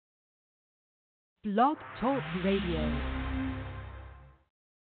Blog Talk Radio.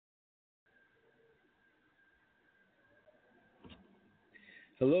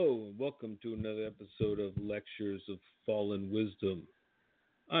 Hello, and welcome to another episode of Lectures of Fallen Wisdom.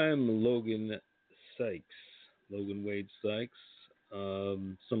 I'm Logan Sykes, Logan Wade Sykes.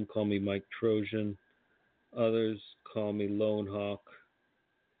 Some call me Mike Trojan, others call me Lone Hawk,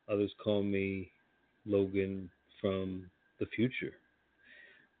 others call me Logan from the future.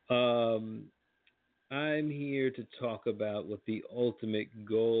 I'm here to talk about what the ultimate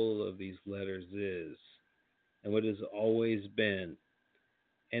goal of these letters is, and what has always been,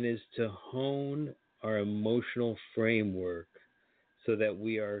 and is to hone our emotional framework so that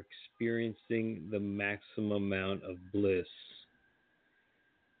we are experiencing the maximum amount of bliss.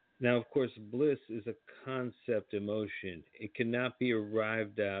 Now, of course, bliss is a concept emotion. It cannot be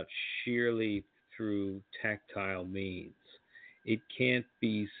arrived at sheerly through tactile means. It can't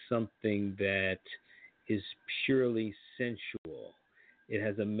be something that is purely sensual. It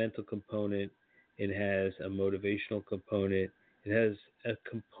has a mental component. It has a motivational component. It has a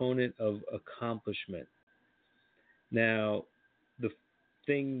component of accomplishment. Now, the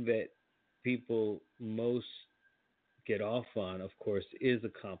thing that people most get off on, of course, is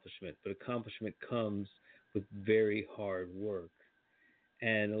accomplishment. But accomplishment comes with very hard work.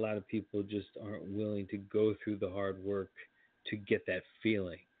 And a lot of people just aren't willing to go through the hard work to get that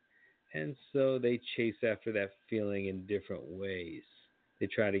feeling. And so they chase after that feeling in different ways. They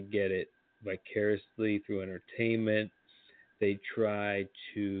try to get it vicariously through entertainment. They try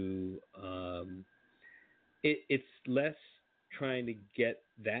to, it's less trying to get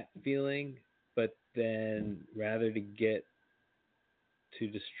that feeling, but then rather to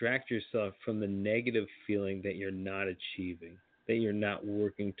distract yourself from the negative feeling that you're not achieving, that you're not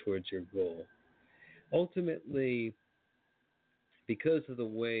working towards your goal. Ultimately, because of the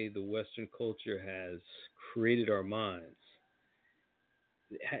way the Western culture has created our minds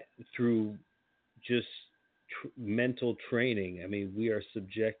through just mental training, I mean, we are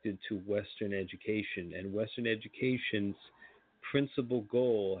subjected to Western education, and Western education's principal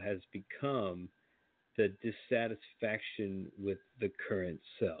goal has become the dissatisfaction with the current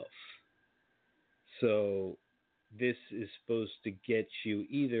self. So this is supposed to get you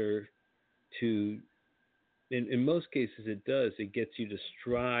either to, in most cases it does, it gets you to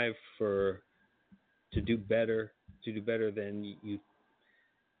strive to do better than you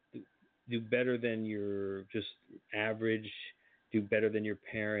do, better than your just average, do better than your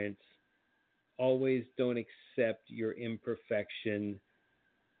parents. Always don't accept your imperfection,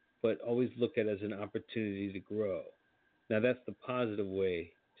 but always look at it as an opportunity to grow. Now, that's the positive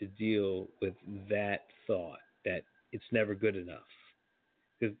way to deal with that thought, that it's never good enough.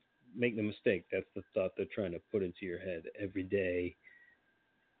 Because make no mistake, that's the thought they're trying to put into your head every day.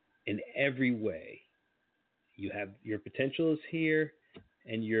 In every way, you have your potential is here,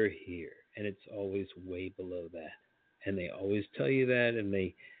 and you're here, and it's always way below that. And they always tell you that, and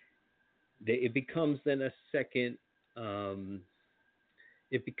it becomes then a second.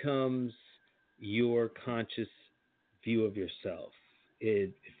 It becomes your conscious view of yourself.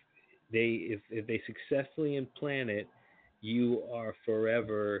 If they successfully implant it, you are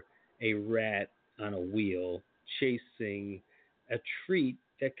forever a rat on a wheel chasing a treat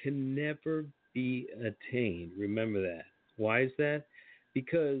that can never be attained. Remember that. Why is that?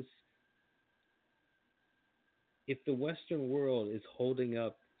 Because if the Western world is holding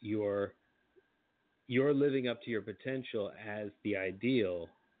up you're living up to your potential as the ideal,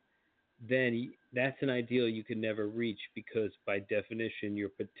 then that's an ideal you can never reach, because by definition your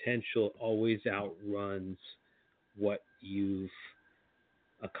potential always outruns what you've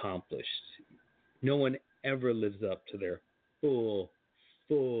accomplished. No one ever lives up to their full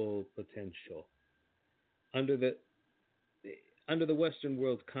potential. Under the Western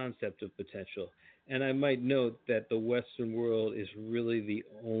world concept of potential. And I might note that the Western world is really the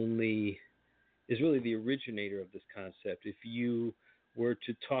originator of this concept. If you were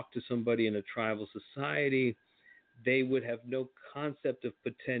to talk to somebody in a tribal society, they would have no concept of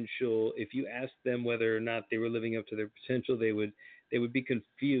potential. If you asked them whether or not they were living up to their potential, they would be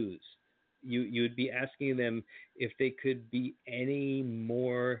confused. You would be asking them if they could be any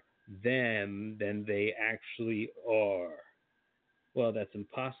more them than they actually are. Well, that's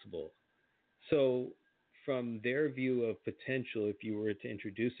impossible. So from their view of potential, if you were to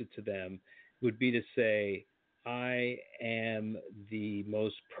introduce it to them, would be to say, I am the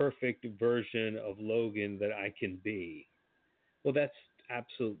most perfect version of Logan that I can be. Well, that's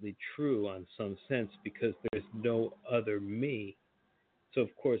absolutely true on some sense, because there's no other me. So,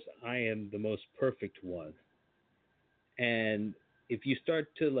 of course, I am the most perfect one. And if you start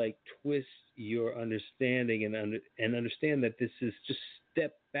to like twist your understanding and understand that this is just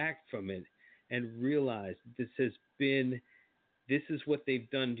step back from it and realize this is what they've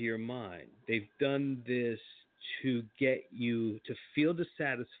done to your mind. They've done this to get you to feel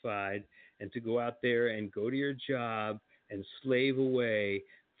dissatisfied and to go out there and go to your job and slave away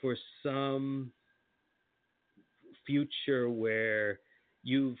for some future where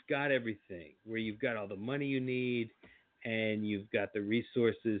you've got everything, where you've got all the money you need and you've got the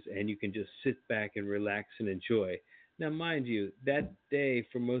resources and you can just sit back and relax and enjoy. Now, mind you, that day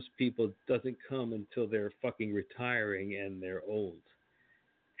for most people doesn't come until they're fucking retiring and they're old.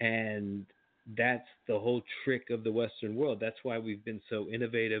 And that's the whole trick of the Western world. That's why we've been so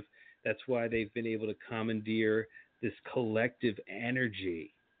innovative. That's why they've been able to commandeer this collective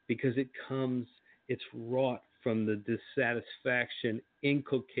energy because it's wrought from the dissatisfaction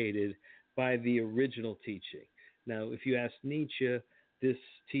inculcated by the original teaching. Now, if you ask Nietzsche, this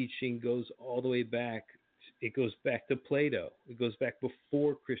teaching goes all the way back. It goes back to Plato. It goes back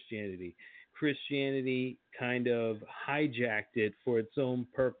before Christianity. Christianity kind of hijacked it for its own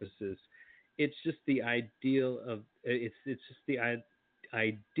purposes. It's just the ideal of it's just the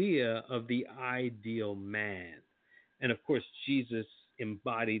idea of the ideal man. And of course, Jesus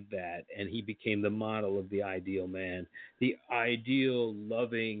embodied that, and he became the model of the ideal man, the ideal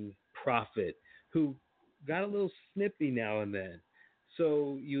loving prophet who got a little snippy now and then.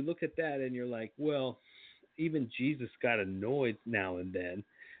 So you look at that and you're like, well, even Jesus got annoyed now and then.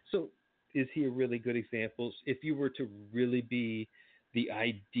 So is he a really good example? If you were to really be the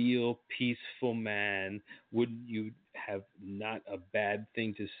ideal peaceful man, wouldn't you have not a bad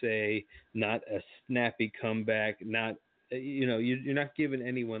thing to say, not a snappy comeback, not, you're not giving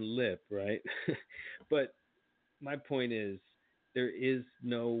anyone lip, right? But my point is, there is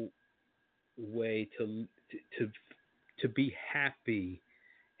no way to be happy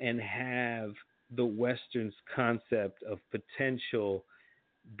and have the Western's concept of potential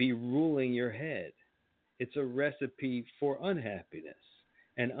be ruling your head. It's a recipe for unhappiness.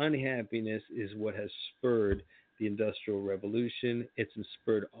 And unhappiness is what has spurred the Industrial Revolution. It's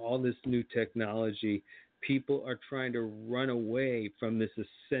spurred all this new technology. People are trying to run away from this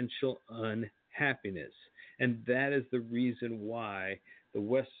essential unhappiness. And that is the reason why the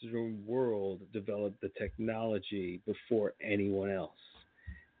Western world developed the technology before anyone else.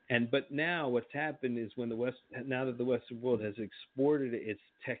 But now what's happened is now that the Western world has exported its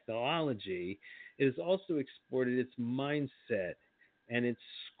technology, it has also exported its mindset and its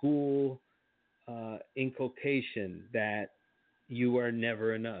school inculcation that you are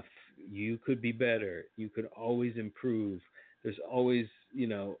never enough. You could be better. You could always improve. There's always,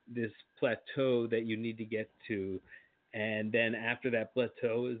 this plateau that you need to get to. And then after that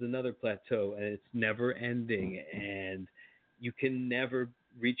plateau is another plateau, and it's never ending. And you can never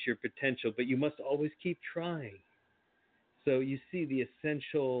reach your potential, but you must always keep trying. So you see the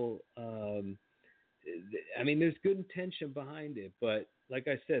essential, there's good intention behind it, but like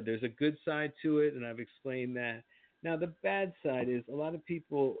I said, there's a good side to it, and I've explained that. Now, the bad side is a lot of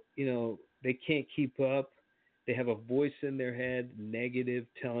people, they can't keep up. They have a voice in their head, negative,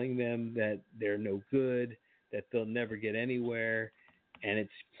 telling them that they're no good, that they'll never get anywhere, and it's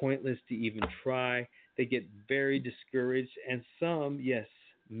pointless to even try. They get very discouraged, and some, yes,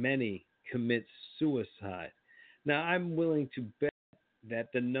 many commit suicide. Now, I'm willing to bet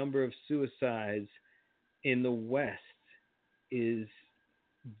that the number of suicides in the West is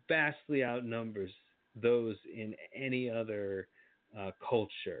vastly outnumbers those in any other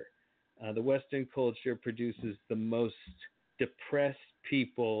culture. The Western culture produces the most depressed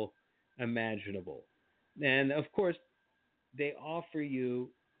people imaginable. And of course, they offer you,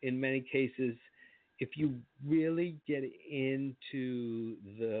 in many cases, if you really get into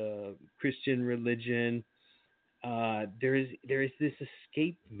the Christian religion, there is this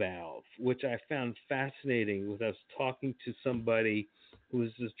escape valve, which I found fascinating. With us talking to somebody who was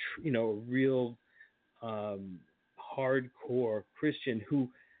a real hardcore Christian, who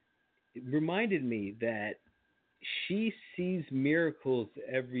reminded me that she sees miracles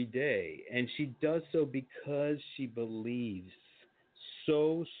every day, and she does so because she believes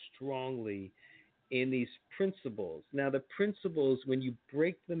so strongly in these principles. Now, the principles, when you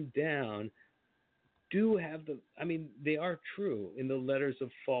break them down, do have they are true in the letters of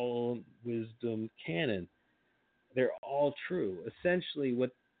fallen wisdom canon. They're all true. Essentially,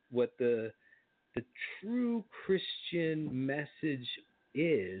 what the true Christian message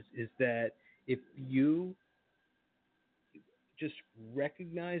is that if you just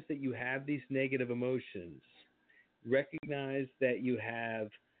recognize that you have these negative emotions, recognize that you have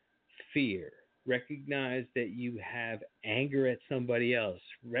fear, Recognize that you have anger at somebody else.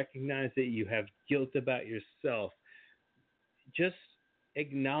 Recognize that you have guilt about yourself. Just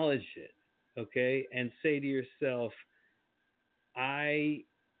acknowledge it, okay? And say to yourself, I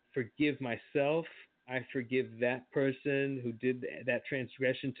forgive myself. I forgive that person who did that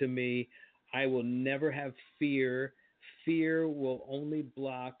transgression to me. I will never have fear. Fear will only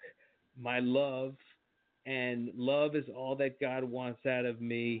block my love, and love is all that God wants out of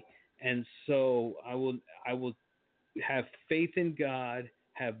me. And so I will have faith in God,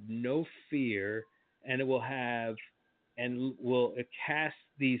 have no fear, and it will have and will cast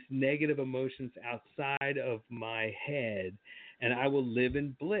these negative emotions outside of my head, and I will live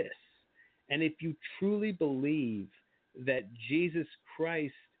in bliss. And if you truly believe that Jesus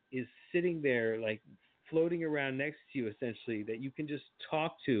Christ is sitting there, like floating around next to you, essentially, that you can just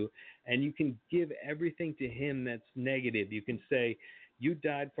talk to and you can give everything to Him that's negative, you can say, you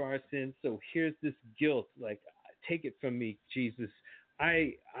died for our sins, so here's this guilt. Like, take it from me, Jesus.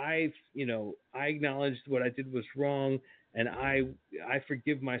 I acknowledged what I did was wrong, and I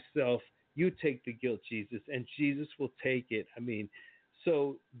forgive myself. You take the guilt, Jesus, and Jesus will take it. I mean,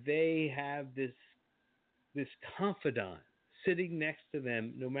 so they have this confidant sitting next to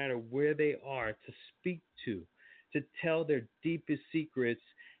them, no matter where they are, to speak to tell their deepest secrets,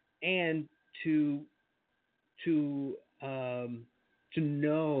 and to to um, to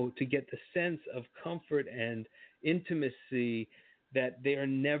know, to get the sense of comfort and intimacy that they are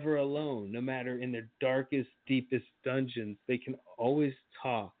never alone. No matter in their darkest, deepest dungeons, they can always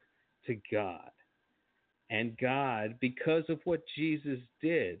talk to God. And God, because of what Jesus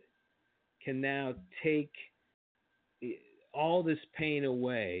did, can now take all this pain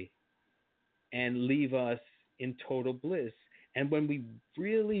away and leave us in total bliss. And when we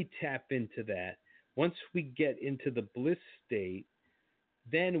really tap into that, once we get into the bliss state,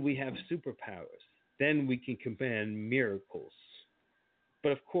 then we have superpowers. Then we can command miracles.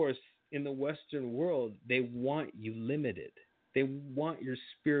 But of course, in the Western world, they want you limited. They want your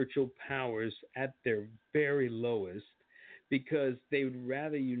spiritual powers at their very lowest, because they would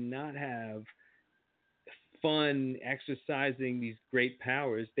rather you not have fun exercising these great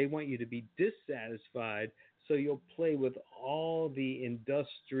powers. They want you to be dissatisfied, so you'll play with all the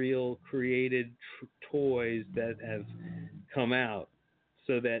industrial created toys that have come out,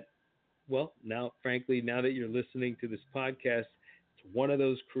 so that, well, now, frankly, now that you're listening to this podcast, it's one of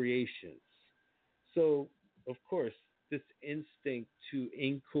those creations. So, of course, this instinct to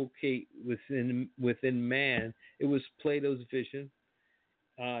inculcate within man, it was Plato's vision.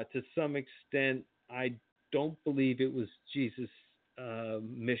 To some extent, I don't believe it was Jesus'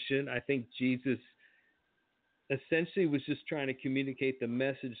 mission. I think Jesus essentially was just trying to communicate the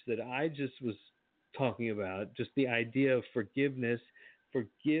message that I just was talking about, just the idea of forgiveness.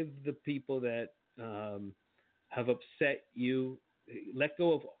 Forgive the people that have upset you. Let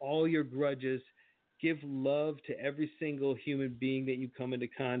go of all your grudges. Give love to every single human being that you come into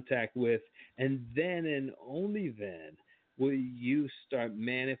contact with. And then and only then will you start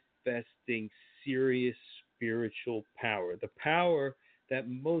manifesting serious spiritual power. The power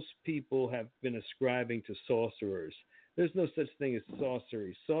that most people have been ascribing to sorcerers. There's no such thing as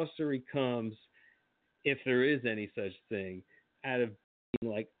sorcery. Sorcery comes, if there is any such thing, out of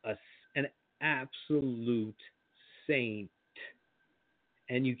being like an absolute saint.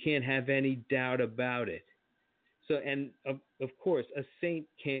 And you can't have any doubt about it. So, and of course, a saint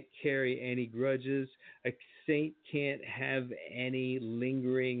can't carry any grudges. A saint can't have any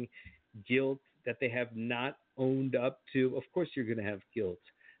lingering guilt that they have not owned up to. Of course, you're going to have guilt,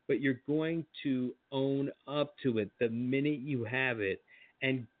 but you're going to own up to it the minute you have it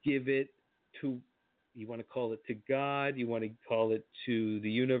and give it to, you want to call it to God, you want to call it to the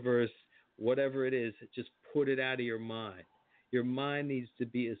universe, whatever it is, just put it out of your mind. Your mind needs to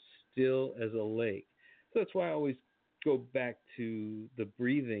be as still as a lake. So that's why I always go back to the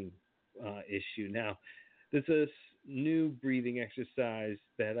breathing issue. Now, there's a new breathing exercise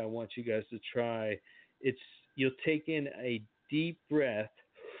that I want you guys to try. It's, you'll take in a deep breath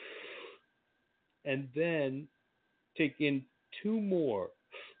and then take in two more.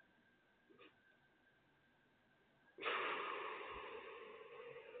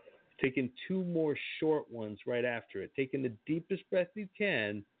 Take in two more short ones right after it. Take in the deepest breath you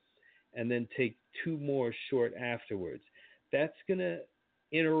can, and then take two more short afterwards. That's going to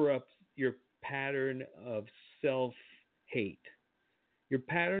interrupt your pattern of self-hate. Your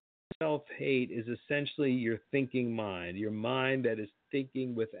pattern of self-hate is essentially your thinking mind, your mind that is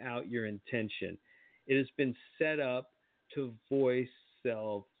thinking without your intention. It has been set up to voice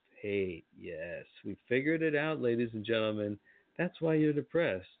self-hate. Yes, we figured it out, ladies and gentlemen. That's why you're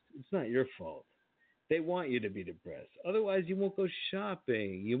depressed. It's not your fault. They want you to be depressed. Otherwise, you won't go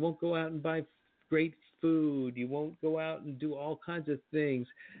shopping. You won't go out and buy great food. You won't go out and do all kinds of things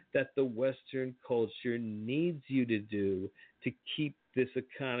that the Western culture needs you to do to keep this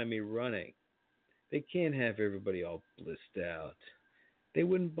economy running. They can't have everybody all blissed out. They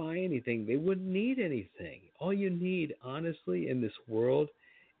wouldn't buy anything. They wouldn't need anything. All you need, honestly, in this world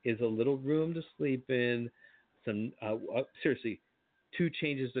is a little room to sleep in. Seriously, 2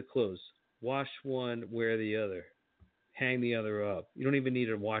 changes of clothes. Wash one, wear the other. Hang the other up. You don't even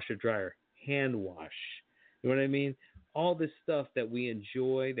need a washer dryer. Hand wash. You know what I mean? All this stuff that we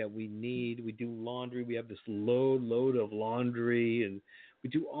enjoy, that we need. We do laundry. We have this load of laundry, and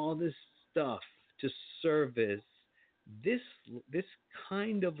we do all this stuff to service this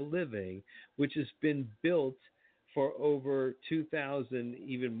kind of living, which has been built for over 2,000,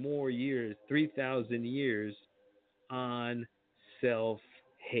 even more years, 3,000 years on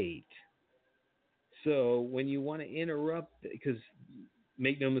self-hate. So when you want to interrupt, because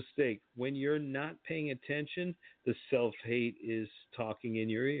make no mistake, when you're not paying attention, the self-hate is talking in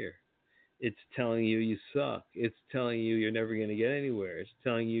your ear. It's telling you you suck. It's telling you you're never going to get anywhere. It's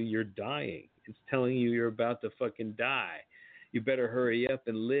telling you you're dying. It's telling you you're about to fucking die. You better hurry up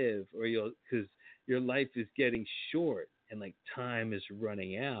and live, or because your life is getting short and like time is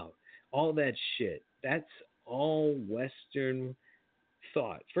running out. All that shit. That's all Western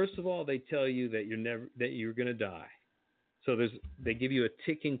thought. First of all, they tell you that you're going to die. So they give you a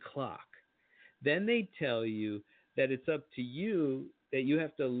ticking clock. Then they tell you that it's up to you, that you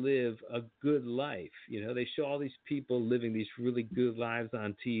have to live a good life. You know, they show all these people living these really good lives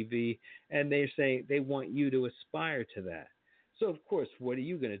on TV, and they're saying they want you to aspire to that. So, of course, what are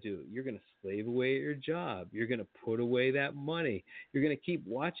you going to do? You're going to slave away at your job. You're going to put away that money. You're going to keep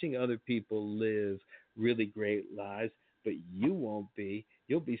watching other people live really great lives, but you won't be.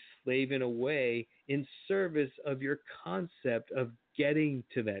 You'll be slaving away in service of your concept of getting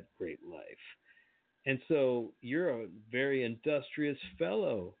to that great life. And so you're a very industrious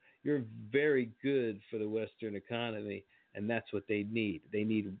fellow. You're very good for the Western economy, and that's what they need. They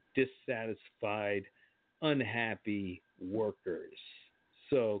need dissatisfied, unhappy workers.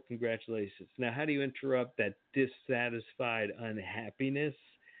 So congratulations. Now, how do you interrupt that dissatisfied unhappiness?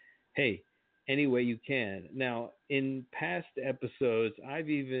 Hey, any way you can. Now, in past episodes, I've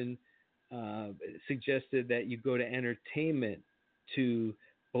even suggested that you go to entertainment to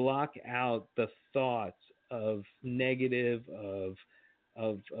block out the thoughts of negative,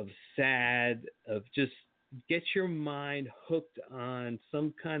 of sad, of just get your mind hooked on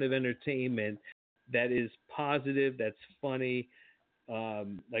some kind of entertainment that is positive, that's funny,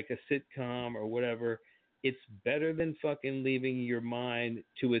 like a sitcom or whatever. It's better than fucking leaving your mind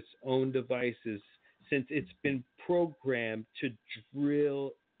to its own devices, since it's been programmed to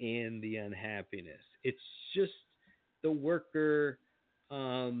drill in the unhappiness. It's just the worker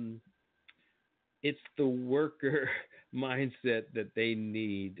it's the worker mindset that they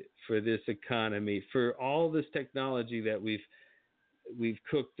need for this economy, for all this technology that we've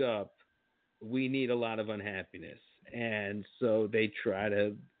cooked up. We need a lot of unhappiness, and so they try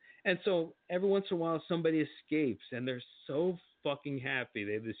to. And so every once in a while, somebody escapes, and they're so fucking happy.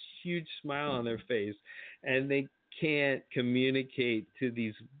 They have this huge smile on their face, and they can't communicate to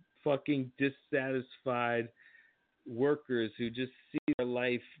these fucking dissatisfied workers who just see their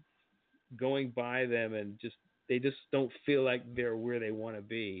life going by them, and they just don't feel like they're where they want to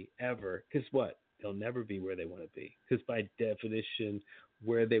be ever. Because what? They'll never be where they want to be. Because by definition,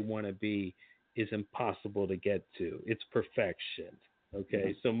 where they want to be is impossible to get to. It's perfection.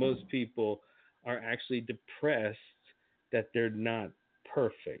 Okay, so most people are actually depressed that they're not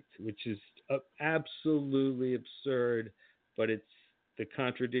perfect, which is absolutely absurd, but it's the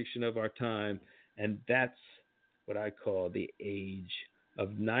contradiction of our time, and that's what I call the age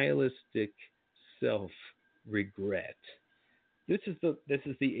of nihilistic self-regret. This is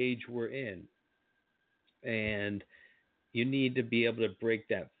the age we're in, and you need to be able to break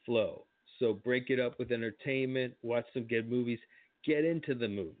that flow. So break it up with entertainment, watch some good movies, get into the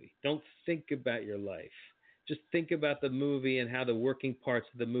movie. Don't think about your life. Just think about the movie and how the working parts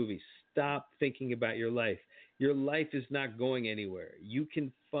of the movie. Stop thinking about your life. Your life is not going anywhere. You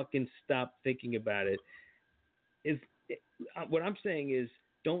can fucking stop thinking about it. What I'm saying is,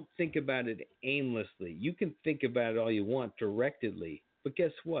 don't think about it aimlessly. You can think about it all you want directedly, but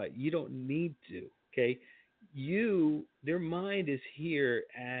guess what? You don't need to. Okay, their mind is here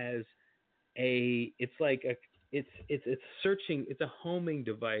as it's searching. It's a homing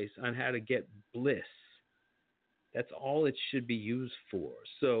device on how to get bliss. That's all it should be used for.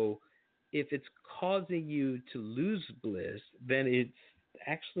 So if it's causing you to lose bliss, then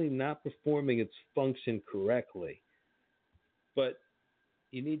actually not performing its function correctly. But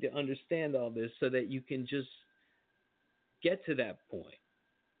you need to understand all this so that you can just get to that point.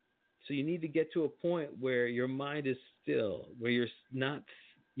 So you need to get to a point where your mind is still, where you're not,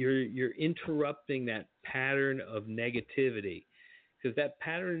 you're interrupting that pattern of negativity, because that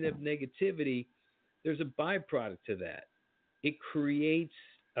pattern of negativity, there's a byproduct to that. It creates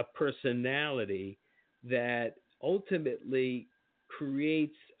a personality that ultimately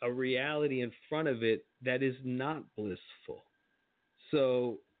creates a reality in front of it that is not blissful.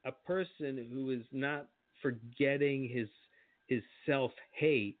 So a person who is not forgetting his self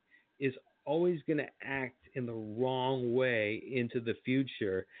hate is always going to act in the wrong way into the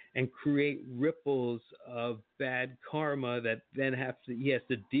future and create ripples of bad karma that then he has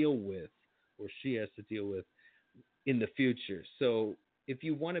to deal with, or she has to deal with in the future. So if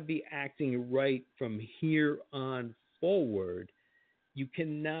you want to be acting right from here on forward, you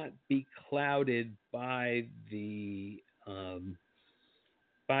cannot be clouded by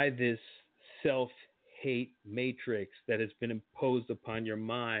this self-hate matrix that has been imposed upon your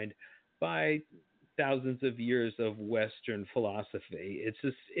mind by thousands of years of Western philosophy. It's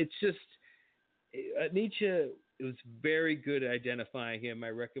just Nietzsche. It was very good at identifying him. I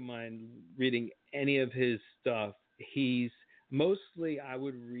recommend reading any of his stuff. He's mostly, I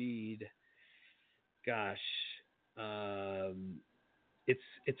would read, gosh,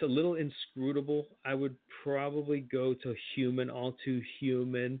 it's a little inscrutable. I would probably go to Human, All Too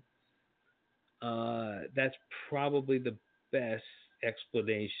Human. That's probably the best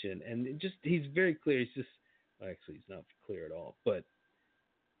explanation. And he's very clear. He's just, actually, he's not clear at all. But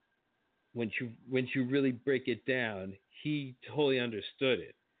once you really break it down, he totally understood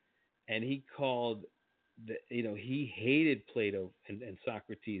it, and he called he hated Plato and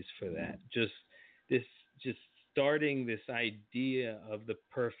Socrates for that. Just starting this idea of the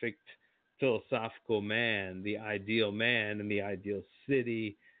perfect philosophical man, the ideal man, and the ideal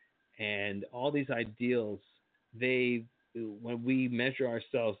city, and all these ideals. When we measure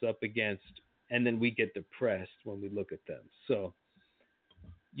ourselves up against, and then we get depressed when we look at them. So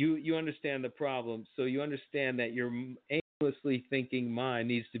you understand the problem. So you understand that your aimlessly thinking mind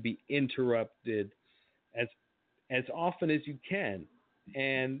needs to be interrupted as often as you can.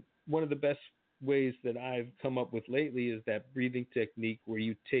 And one of the best ways that I've come up with lately is that breathing technique where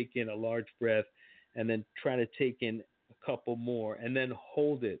you take in a large breath and then try to take in a couple more and then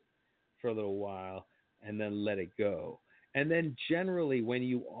hold it for a little while and then let it go. And then generally when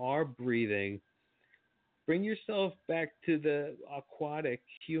you are breathing, bring yourself back to the aquatic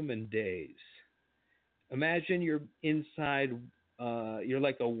human days. Imagine you're inside, you're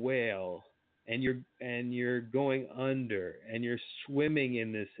like a whale, and you're going under, and you're swimming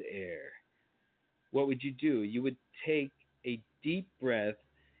in this air. What would you do? You would take a deep breath,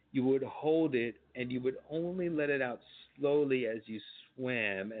 you would hold it, and you would only let it out slowly as you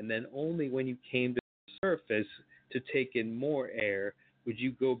swam, and then only when you came to the surface to take in more air would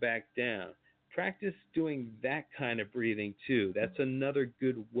you go back down. Practice doing that kind of breathing too. That's another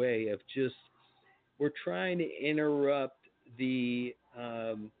good way of we're trying to interrupt the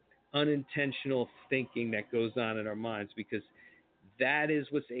unintentional thinking that goes on in our minds, because that is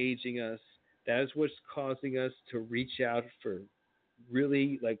what's aging us. That is what's causing us to reach out for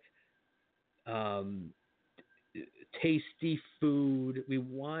really tasty food. We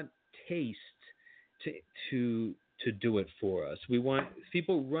want taste to do it for us.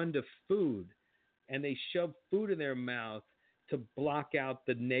 People run to food and they shove food in their mouth to block out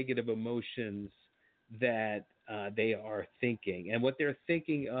the negative emotions that they are thinking. And what they're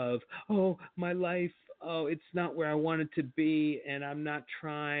thinking of, oh, my life, oh, it's not where I want it to be, and I'm not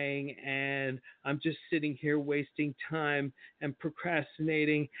trying, and I'm just sitting here wasting time and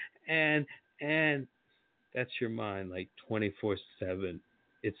procrastinating, and that's your mind, like 24/7.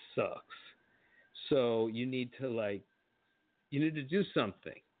 It sucks. So you need to do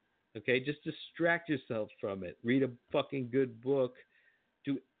something. Okay, just distract yourself from it. Read a fucking good book.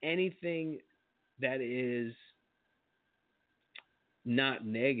 Do anything that is not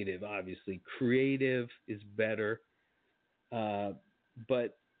negative, obviously. Creative is better.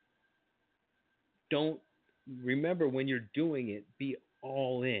 But don't, remember when you're doing it, be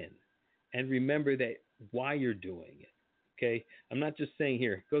all in. And remember that why you're doing it. Okay? I'm not just saying,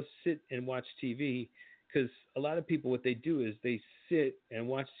 here, go sit and watch TV, because a lot of people, what they do is they sit and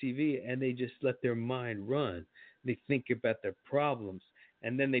watch TV and they just let their mind run. They think about their problems,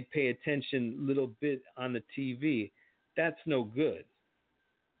 and then they pay attention a little bit on the TV. That's no good.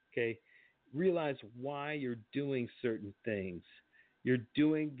 Okay? Realize why you're doing certain things. You're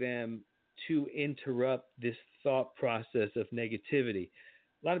doing them to interrupt this thought process of negativity.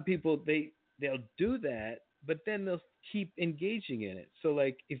 A lot of people they'll do that, but then they'll keep engaging in it. So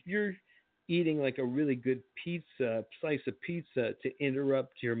like if you're eating like a really good pizza, slice of pizza to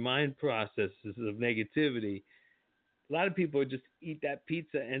interrupt your mind processes of negativity, a lot of people just eat that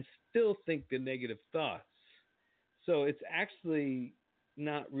pizza and still think the negative thoughts. So it's actually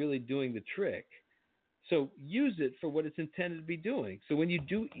not really doing the trick. So use it for what it's intended to be doing. So when you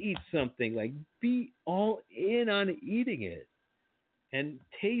do eat something, like be all in on eating it and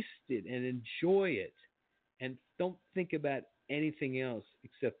taste it and enjoy it. And don't think about anything else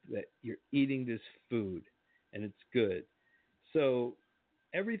except that you're eating this food and it's good. So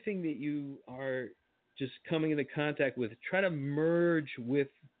everything that you are just coming into contact with, try to merge with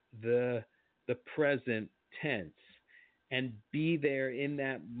the present tense and be there in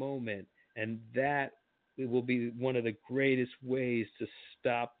that moment, and that it will be one of the greatest ways to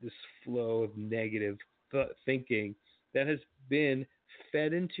stop this flow of negative thinking that has been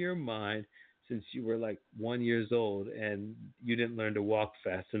fed into your mind since you were like 1 year old and you didn't learn to walk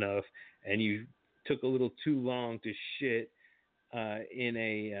fast enough and you took a little too long to shit in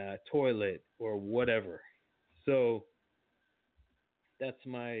a toilet or whatever. So that's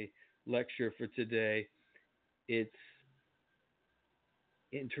my lecture for today. It's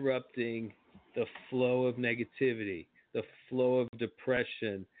interrupting the flow of negativity, the flow of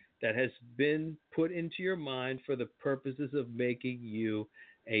depression that has been put into your mind for the purposes of making you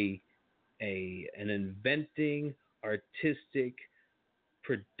an inventing, artistic,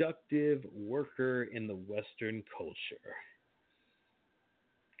 productive worker in the Western culture.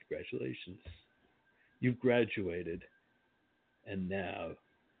 Congratulations. You've graduated, and now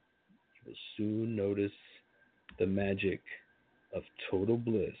you will soon notice the magic of total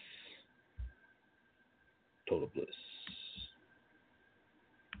bliss. Total bliss.